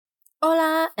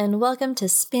Hola, and welcome to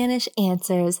Spanish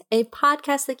Answers, a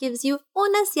podcast that gives you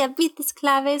unas llavitas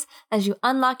claves as you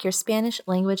unlock your Spanish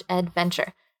language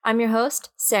adventure. I'm your host,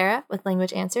 Sarah, with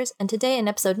Language Answers, and today in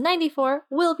episode 94,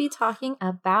 we'll be talking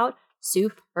about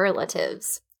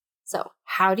superlatives. So,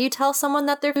 how do you tell someone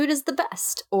that their food is the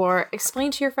best? Or explain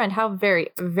to your friend how very,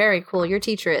 very cool your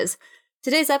teacher is?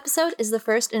 Today's episode is the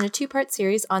first in a two-part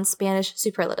series on Spanish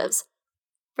superlatives.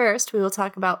 First, we will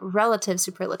talk about relative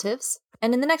superlatives,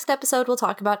 and in the next episode, we'll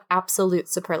talk about absolute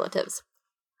superlatives.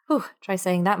 Whew, try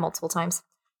saying that multiple times.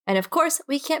 And of course,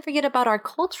 we can't forget about our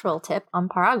cultural tip on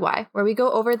Paraguay, where we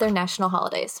go over their national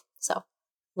holidays. So,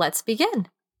 let's begin.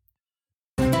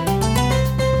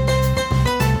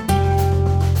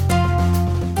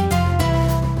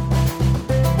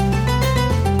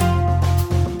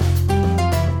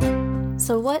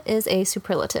 So what is a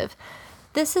superlative?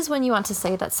 This is when you want to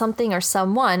say that something or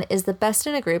someone is the best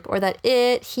in a group, or that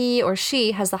it, he, or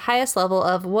she has the highest level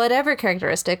of whatever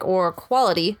characteristic or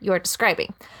quality you are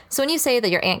describing. So when you say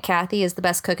that your Aunt Kathy is the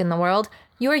best cook in the world,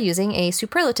 you are using a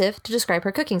superlative to describe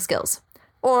her cooking skills.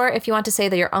 Or if you want to say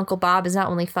that your Uncle Bob is not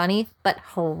only funny, but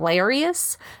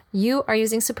hilarious, you are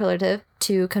using superlative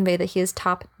to convey that he is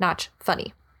top-notch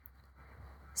funny.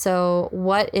 So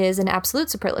what is an absolute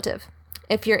superlative?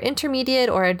 If you're intermediate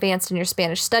or advanced in your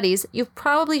Spanish studies, you've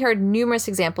probably heard numerous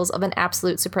examples of an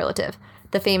absolute superlative,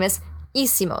 the famous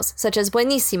ísimos, such as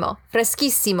buenísimo,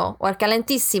 fresquísimo, or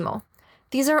calentísimo.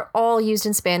 These are all used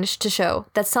in Spanish to show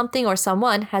that something or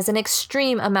someone has an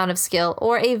extreme amount of skill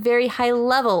or a very high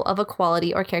level of a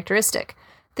quality or characteristic.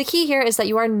 The key here is that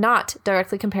you are not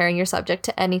directly comparing your subject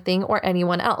to anything or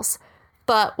anyone else,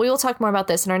 but we will talk more about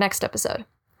this in our next episode.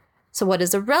 So what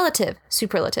is a relative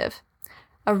superlative?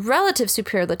 A relative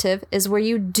superlative is where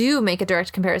you do make a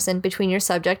direct comparison between your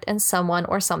subject and someone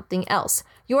or something else.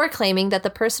 You are claiming that the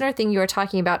person or thing you are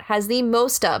talking about has the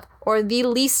most of or the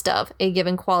least of a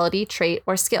given quality, trait,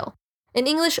 or skill. In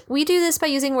English, we do this by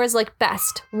using words like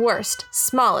best, worst,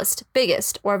 smallest,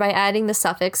 biggest, or by adding the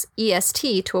suffix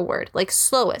est to a word like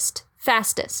slowest,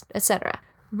 fastest, etc.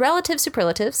 Relative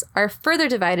superlatives are further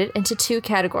divided into two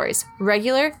categories,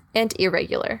 regular and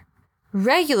irregular.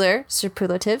 Regular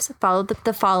superlatives follow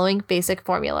the following basic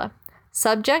formula.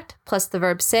 Subject plus the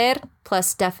verb ser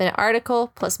plus definite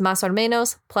article plus más or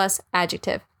menos plus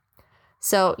adjective.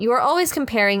 So you are always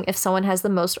comparing if someone has the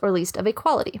most or least of a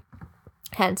quality,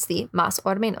 hence the más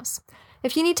or menos.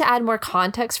 If you need to add more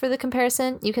context for the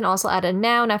comparison, you can also add a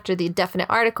noun after the definite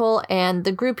article and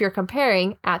the group you're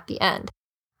comparing at the end.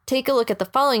 Take a look at the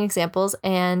following examples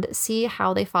and see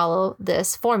how they follow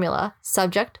this formula.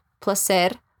 Subject plus ser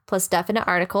plus definite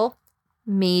article,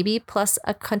 maybe plus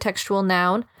a contextual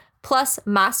noun, plus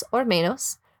más or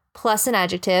menos, plus an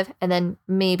adjective, and then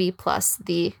maybe plus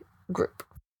the group.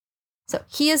 So,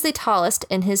 he is the tallest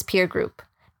in his peer group.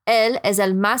 Él es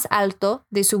el más alto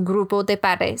de su grupo de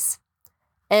pares.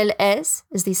 Él es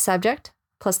the subject,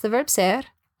 plus the verb ser.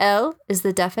 El is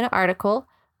the definite article,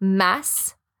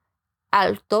 más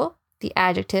alto, the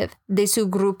adjective, de su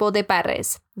grupo de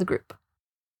pares, the group.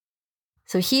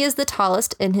 So he is the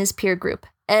tallest in his peer group.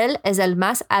 Él es el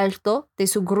más alto de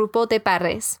su grupo de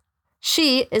pares.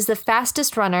 She is the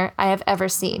fastest runner I have ever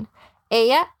seen.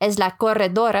 Ella es la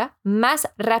corredora más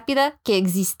rápida que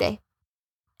existe.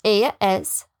 Ella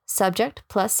es, subject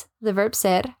plus the verb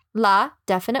ser, la,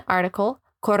 definite article,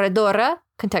 corredora,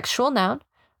 contextual noun,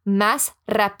 más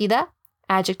rápida,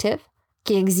 adjective,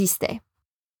 que existe.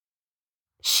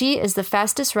 She is the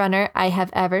fastest runner I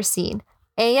have ever seen.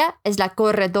 Ella es la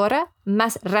corredora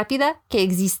más rápida que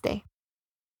existe.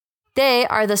 They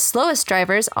are the slowest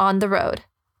drivers on the road.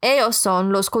 Ellos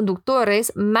son los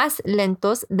conductores más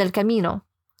lentos del camino.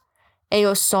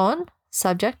 Ellos son,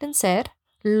 subject and ser,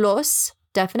 los,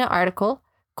 definite article,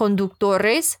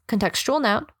 conductores, contextual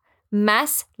noun,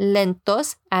 más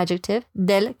lentos, adjective,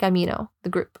 del camino, the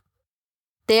group.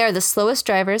 They are the slowest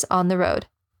drivers on the road.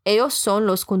 Ellos son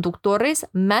los conductores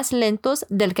más lentos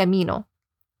del camino.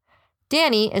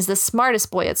 Danny is the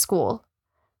smartest boy at school.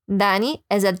 Danny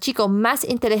es el chico más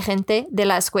inteligente de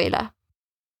la escuela.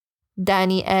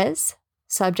 Danny es,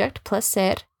 subject plus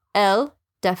ser, el,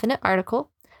 definite article,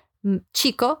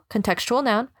 chico, contextual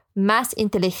noun, más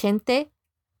inteligente,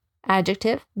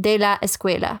 adjective, de la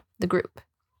escuela, the group.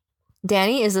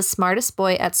 Danny is the smartest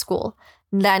boy at school.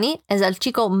 Danny es el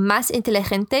chico más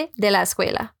inteligente de la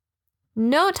escuela.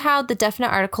 Note how the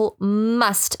definite article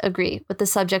must agree with the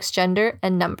subject's gender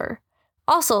and number.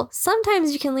 Also,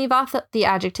 sometimes you can leave off the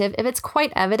adjective if it's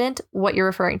quite evident what you're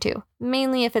referring to,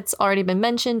 mainly if it's already been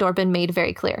mentioned or been made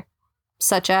very clear.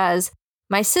 Such as,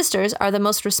 my sisters are the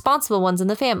most responsible ones in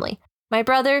the family. My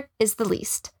brother is the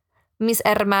least. Mis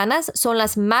hermanas son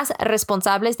las más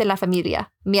responsables de la familia.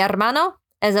 Mi hermano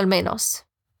es el menos.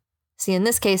 See, in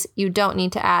this case, you don't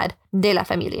need to add de la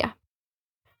familia.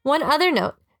 One other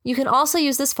note, you can also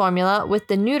use this formula with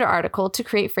the neuter article to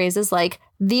create phrases like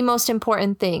the most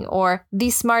important thing or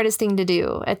the smartest thing to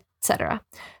do, etc.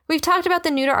 We've talked about the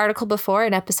neuter article before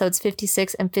in episodes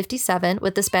 56 and 57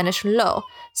 with the Spanish lo,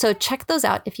 so check those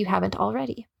out if you haven't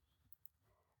already.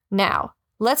 Now,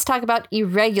 let's talk about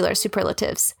irregular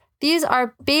superlatives. These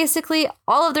are basically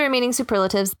all of the remaining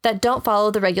superlatives that don't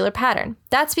follow the regular pattern.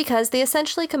 That's because they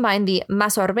essentially combine the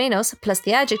más o menos plus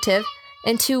the adjective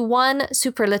into one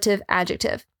superlative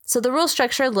adjective. So the rule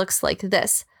structure looks like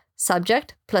this: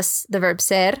 subject plus the verb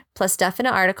ser plus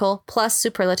definite article plus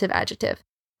superlative adjective.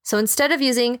 So instead of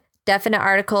using definite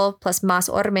article plus más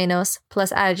o menos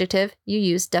plus adjective, you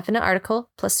use definite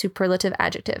article plus superlative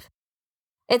adjective.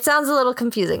 It sounds a little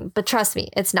confusing, but trust me,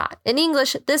 it's not. In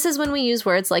English, this is when we use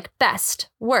words like best,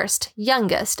 worst,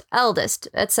 youngest, eldest,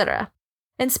 etc.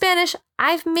 In Spanish,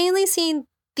 I've mainly seen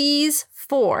these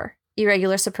 4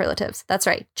 irregular superlatives. That's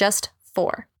right, just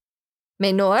 4.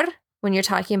 Menor, when you're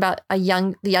talking about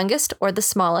the youngest or the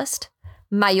smallest.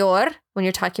 Mayor, when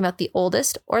you're talking about the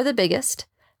oldest or the biggest.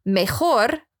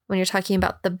 Mejor, when you're talking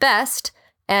about the best.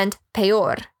 And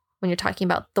peor, when you're talking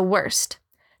about the worst.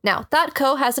 Now,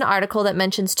 .co has an article that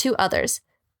mentions 2 others,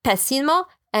 pésimo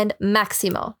and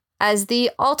máximo, as the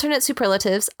alternate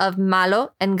superlatives of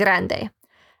malo and grande.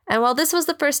 And while this was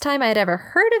the first time I had ever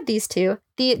heard of these 2,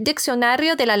 the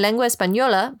Diccionario de la Lengua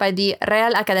Española by the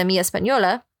Real Academia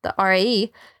Española, the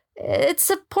RAE, it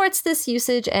supports this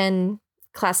usage and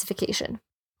classification.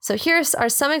 So here are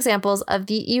some examples of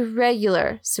the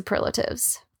irregular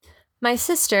superlatives. My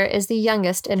sister is the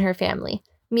youngest in her family.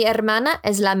 Mi hermana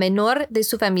es la menor de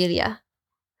su familia.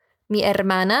 Mi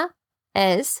hermana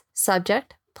es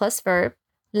subject plus verb,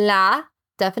 la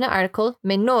definite article,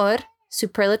 menor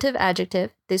superlative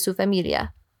adjective de su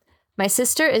familia. My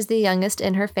sister is the youngest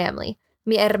in her family.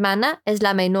 Mi hermana es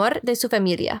la menor de su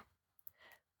familia.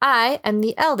 I am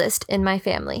the eldest in my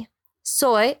family.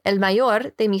 Soy el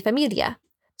mayor de mi familia.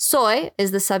 Soy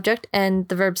is the subject and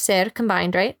the verb ser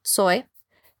combined, right? Soy.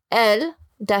 El,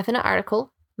 definite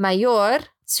article. Mayor,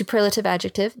 superlative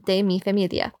adjective, de mi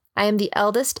familia. I am the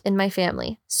eldest in my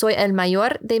family. Soy el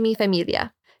mayor de mi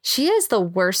familia. She is the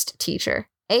worst teacher.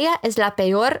 Ella es la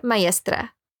peor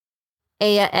maestra.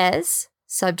 Ella es,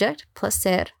 subject plus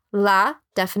ser. La,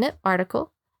 definite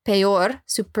article. Peor,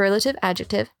 superlative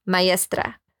adjective,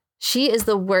 maestra. She is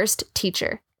the worst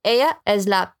teacher. Ella es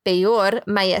la peor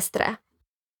maestra.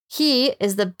 He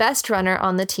is the best runner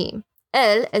on the team.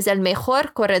 Él es el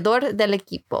mejor corredor del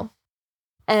equipo.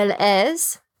 Él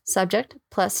es, subject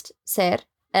plus ser.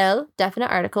 El, definite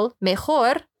article.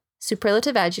 Mejor,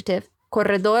 superlative adjective.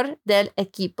 Corredor del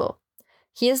equipo.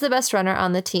 He is the best runner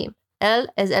on the team. Él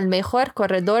es el mejor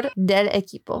corredor del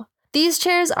equipo. These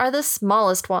chairs are the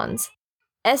smallest ones.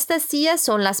 Estas sillas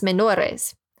son las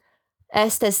menores.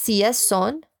 Estas sillas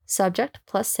son, subject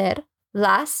plus ser.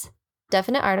 Las,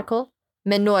 definite article.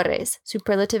 Menores,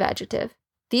 superlative adjective.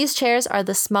 These chairs are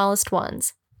the smallest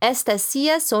ones. Estas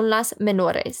sillas son las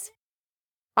menores.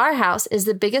 Our house is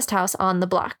the biggest house on the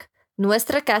block.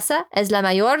 Nuestra casa es la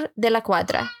mayor de la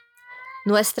cuadra.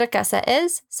 Nuestra casa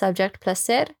es, subject plus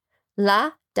ser.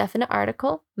 La, definite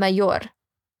article. Mayor,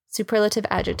 superlative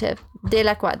adjective. De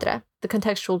la cuadra, the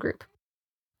contextual group.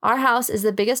 Our house is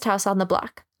the biggest house on the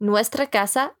block. Nuestra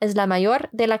casa es la mayor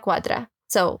de la cuadra.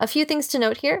 So, a few things to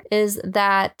note here is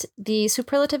that the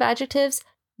superlative adjectives,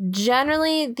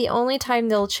 generally the only time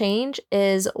they'll change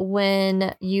is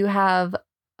when you have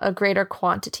a greater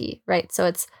quantity, right? So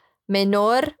it's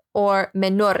menor or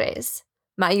menores,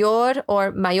 mayor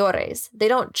or mayores. They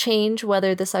don't change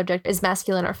whether the subject is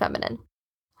masculine or feminine.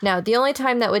 Now, the only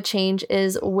time that would change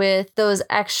is with those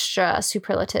extra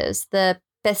superlatives, the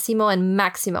pésimo and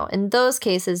máximo. In those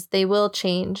cases, they will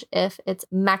change if it's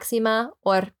máxima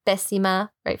or pésima,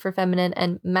 right, for feminine,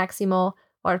 and máximo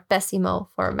or pésimo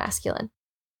for masculine.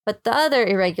 But the other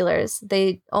irregulars,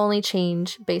 they only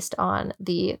change based on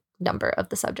the number of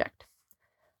the subject.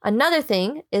 Another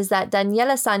thing is that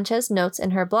Daniela Sanchez notes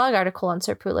in her blog article on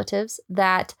superlatives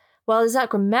that while it's not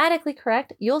grammatically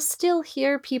correct, you'll still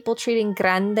hear people treating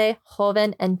grande,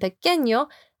 joven, and pequeño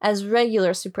as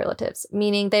regular superlatives,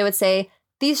 meaning they would say,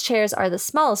 these chairs are the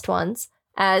smallest ones,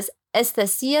 as estas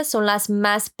sillas son las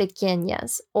más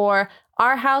pequeñas, or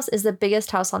our house is the biggest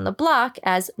house on the block,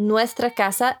 as nuestra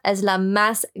casa es la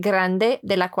más grande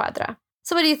de la cuadra.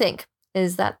 So what do you think?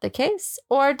 Is that the case?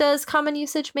 Or does common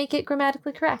usage make it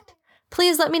grammatically correct?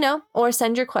 Please let me know or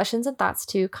send your questions and thoughts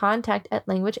to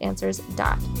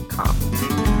contact@languageanswers.com.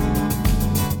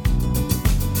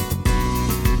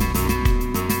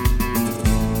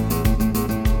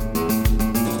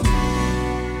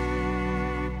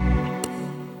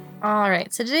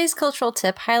 right, so today's cultural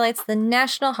tip highlights the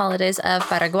national holidays of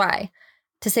Paraguay.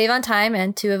 To save on time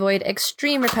and to avoid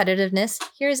extreme repetitiveness,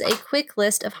 here's a quick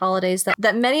list of holidays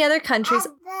that many other countries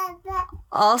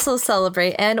also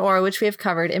celebrate and or which we have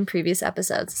covered in previous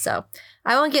episodes. So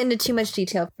I won't get into too much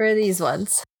detail for these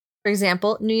ones. For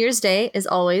example, New Year's Day is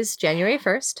always January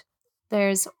 1st.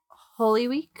 There's Holy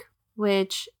Week,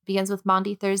 which begins with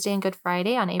Maundy Thursday and Good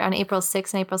Friday on April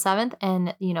 6th and April 7th,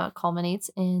 and, it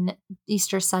culminates in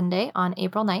Easter Sunday on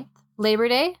April 9th. Labor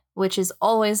Day, which is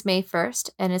always May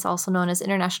 1st, and is also known as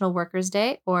International Workers'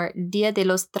 Day, or Dia de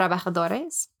los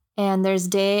Trabajadores. And there's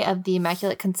Day of the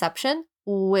Immaculate Conception,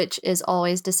 which is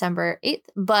always December 8th,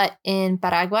 but in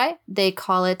Paraguay, they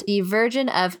call it the Virgin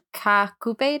of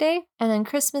Cacupe Day, and then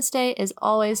Christmas Day is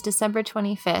always December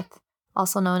 25th,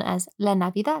 also known as La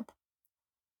Navidad.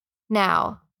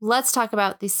 Now, let's talk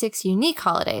about the 6 unique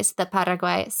holidays that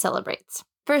Paraguay celebrates.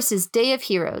 First is Day of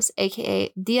Heroes,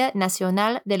 aka Dia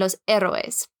Nacional de los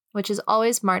Héroes, which is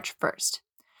always March 1st.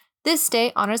 This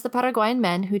day honors the Paraguayan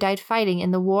men who died fighting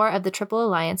in the War of the Triple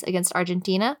Alliance against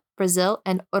Argentina, Brazil,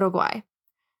 and Uruguay.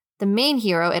 The main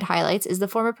hero it highlights is the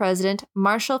former president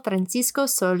Marshal Francisco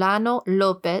Solano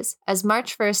Lopez, as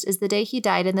March 1st is the day he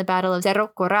died in the Battle of Cerro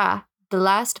Corá, the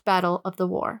last battle of the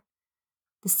war.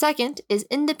 The second is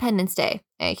Independence Day,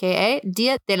 aka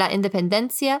Dia de la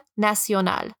Independencia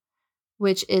Nacional,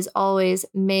 which is always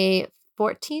May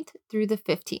 14th through the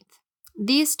 15th.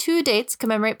 These 2 dates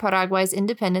commemorate Paraguay's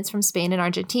independence from Spain and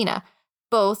Argentina.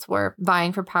 Both were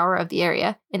vying for power of the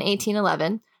area in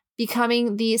 1811,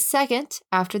 becoming the second,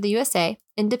 after the USA,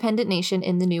 independent nation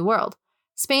in the New World.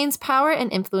 Spain's power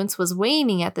and influence was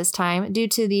waning at this time due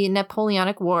to the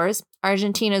Napoleonic Wars,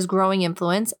 Argentina's growing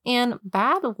influence, and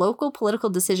bad local political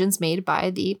decisions made by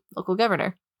the local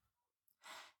governor.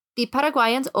 The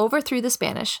Paraguayans overthrew the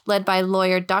Spanish, led by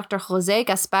lawyer Dr. José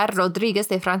Gaspar Rodríguez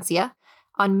de Francia,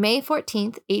 on May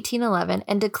 14, 1811,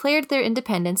 and declared their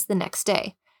independence the next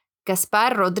day.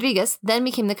 Gaspar Rodríguez then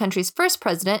became the country's first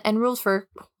president and ruled for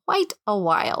quite a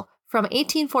while, from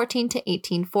 1814 to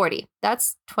 1840.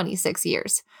 That's 26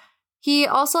 years. He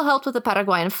also helped with the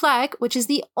Paraguayan flag, which is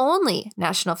the only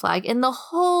national flag in the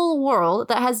whole world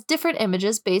that has different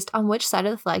images based on which side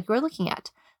of the flag you are looking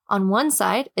at. On one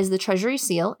side is the treasury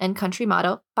seal and country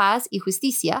motto, Paz y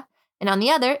Justicia, and on the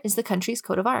other is the country's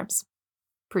coat of arms.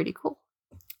 Pretty cool.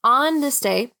 On this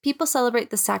day, people celebrate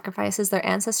the sacrifices their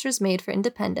ancestors made for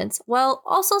independence while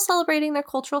also celebrating their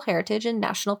cultural heritage and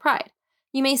national pride.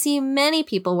 You may see many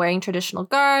people wearing traditional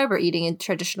garb or eating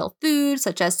traditional food,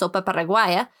 such as sopa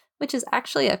paraguaya, which is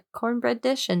actually a cornbread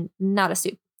dish and not a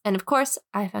soup. And of course,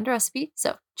 I found a recipe,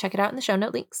 so check it out in the show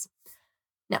note links.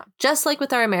 Now, just like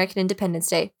with our American Independence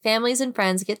Day, families and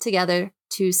friends get together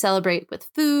to celebrate with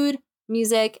food,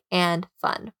 music, and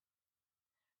fun.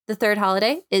 The third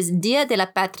holiday is Dia de la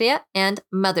Patria and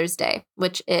Mother's Day,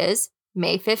 which is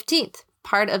May 15th,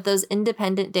 part of those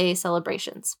Independent Day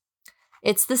celebrations.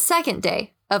 It's the second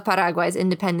day of Paraguay's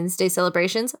Independence Day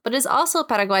celebrations, but is also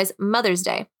Paraguay's Mother's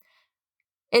Day.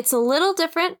 It's a little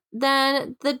different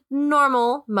than the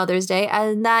normal Mother's Day,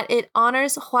 in that it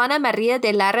honors Juana María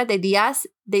de Lara de Díaz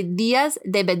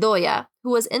de Bedoya,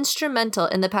 who was instrumental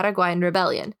in the Paraguayan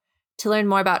Rebellion. To learn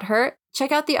more about her,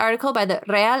 check out the article by the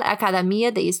Real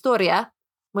Academia de Historia,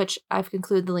 which I've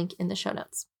included the link in the show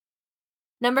notes.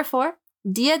 Number 4,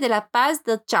 Dia de la Paz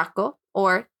del Chaco,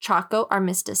 or Chaco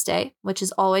Armistice Day, which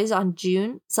is always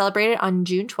celebrated on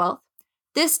June 12th.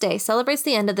 This day celebrates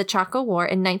the end of the Chaco War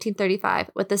in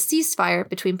 1935 with a ceasefire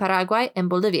between Paraguay and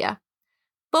Bolivia.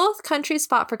 Both countries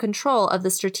fought for control of the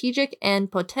strategic and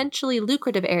potentially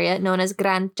lucrative area known as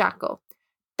Gran Chaco.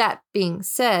 That being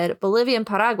said, Bolivia and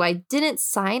Paraguay didn't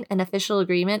sign an official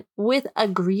agreement with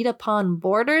agreed-upon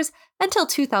borders until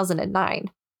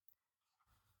 2009.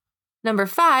 Number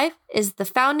 5 is the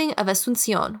founding of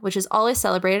Asunción, which is always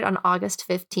celebrated on August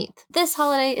 15th. This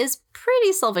holiday is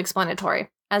pretty self-explanatory,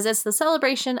 as it's the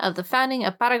celebration of the founding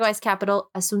of Paraguay's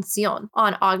capital, Asunción,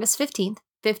 on August 15th,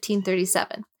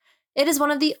 1537. It is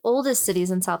one of the oldest cities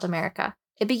in South America.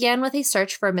 It began with a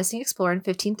search for a missing explorer in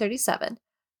 1537.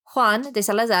 Juan de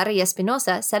Salazar y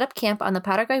Espinosa set up camp on the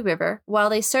Paraguay River while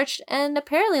they searched and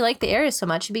apparently liked the area so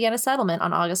much he began a settlement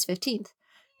on August 15th.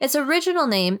 Its original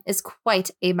name is quite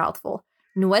a mouthful,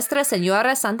 Nuestra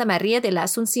Señora Santa María de la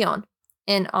Asunción,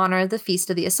 in honor of the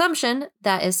Feast of the Assumption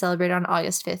that is celebrated on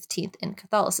August 15th in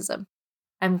Catholicism.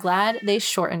 I'm glad they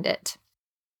shortened it.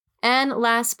 And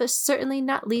last but certainly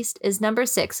not least is number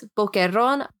 6,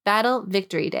 Boquerón Battle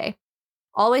Victory Day,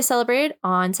 always celebrated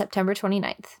on September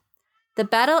 29th. The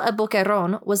Battle of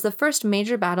Boquerón was the first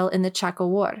major battle in the Chaco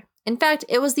War. In fact,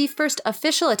 it was the first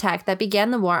official attack that began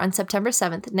the war on September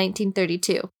 7th,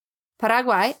 1932.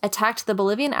 Paraguay attacked the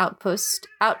Bolivian outpost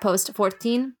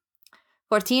Fortín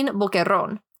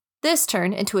Boquerón. This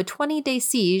turned into a 20-day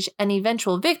siege and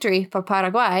eventual victory for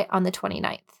Paraguay on the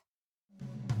 29th.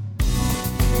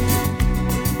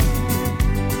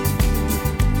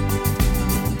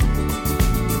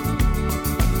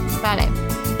 Vale,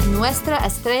 nuestra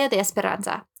estrella de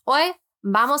esperanza. Hoy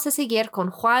vamos a seguir con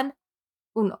Juan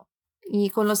 1 y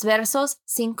con los versos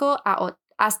 5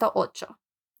 hasta 8.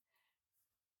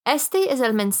 Este es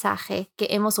el mensaje que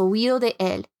hemos oído de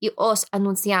él y os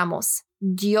anunciamos.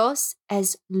 Dios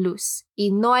es luz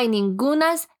y no hay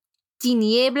ningunas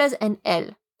tinieblas en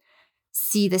él.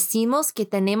 Si decimos que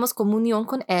tenemos comunión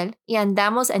con él y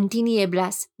andamos en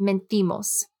tinieblas,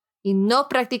 mentimos y no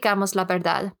practicamos la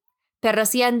verdad. Pero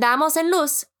si andamos en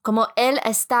luz, como él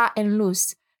está en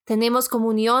luz, tenemos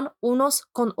comunión unos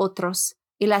con otros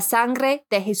y la sangre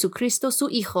de Jesucristo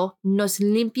su Hijo nos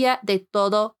limpia de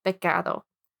todo pecado.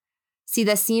 Si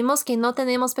decimos que no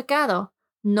tenemos pecado,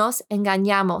 nos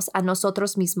engañamos a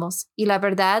nosotros mismos y la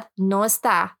verdad no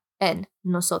está en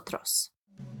nosotros.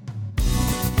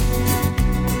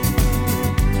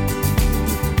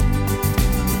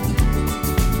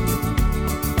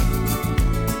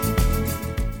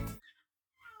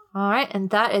 All right, and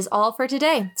that is all for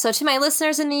today. So to my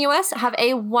listeners in the US, have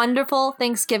a wonderful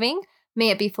Thanksgiving. May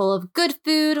it be full of good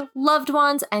food, loved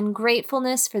ones, and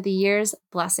gratefulness for the year's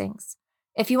blessings.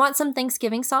 If you want some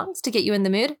Thanksgiving songs to get you in the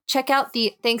mood, check out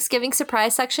the Thanksgiving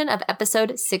surprise section of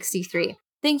episode 63.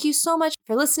 Thank you so much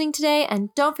for listening today,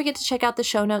 and don't forget to check out the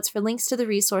show notes for links to the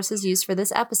resources used for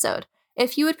this episode.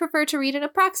 If you would prefer to read an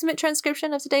approximate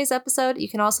transcription of today's episode, you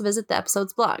can also visit the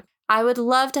episode's blog. I would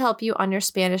love to help you on your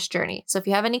Spanish journey, so if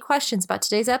you have any questions about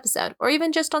today's episode, or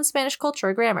even just on Spanish culture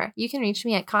or grammar, you can reach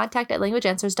me at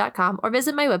contact@languageanswers.com or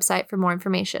visit my website for more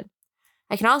information.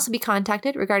 I can also be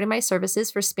contacted regarding my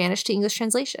services for Spanish to English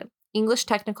translation, English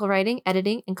technical writing,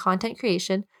 editing, and content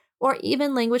creation, or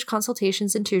even language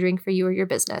consultations and tutoring for you or your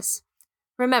business.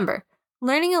 Remember,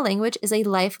 learning a language is a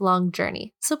lifelong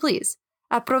journey, so please,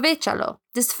 aprovéchalo,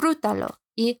 disfrútalo,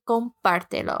 y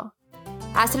compártelo.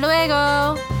 ¡Hasta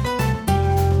luego!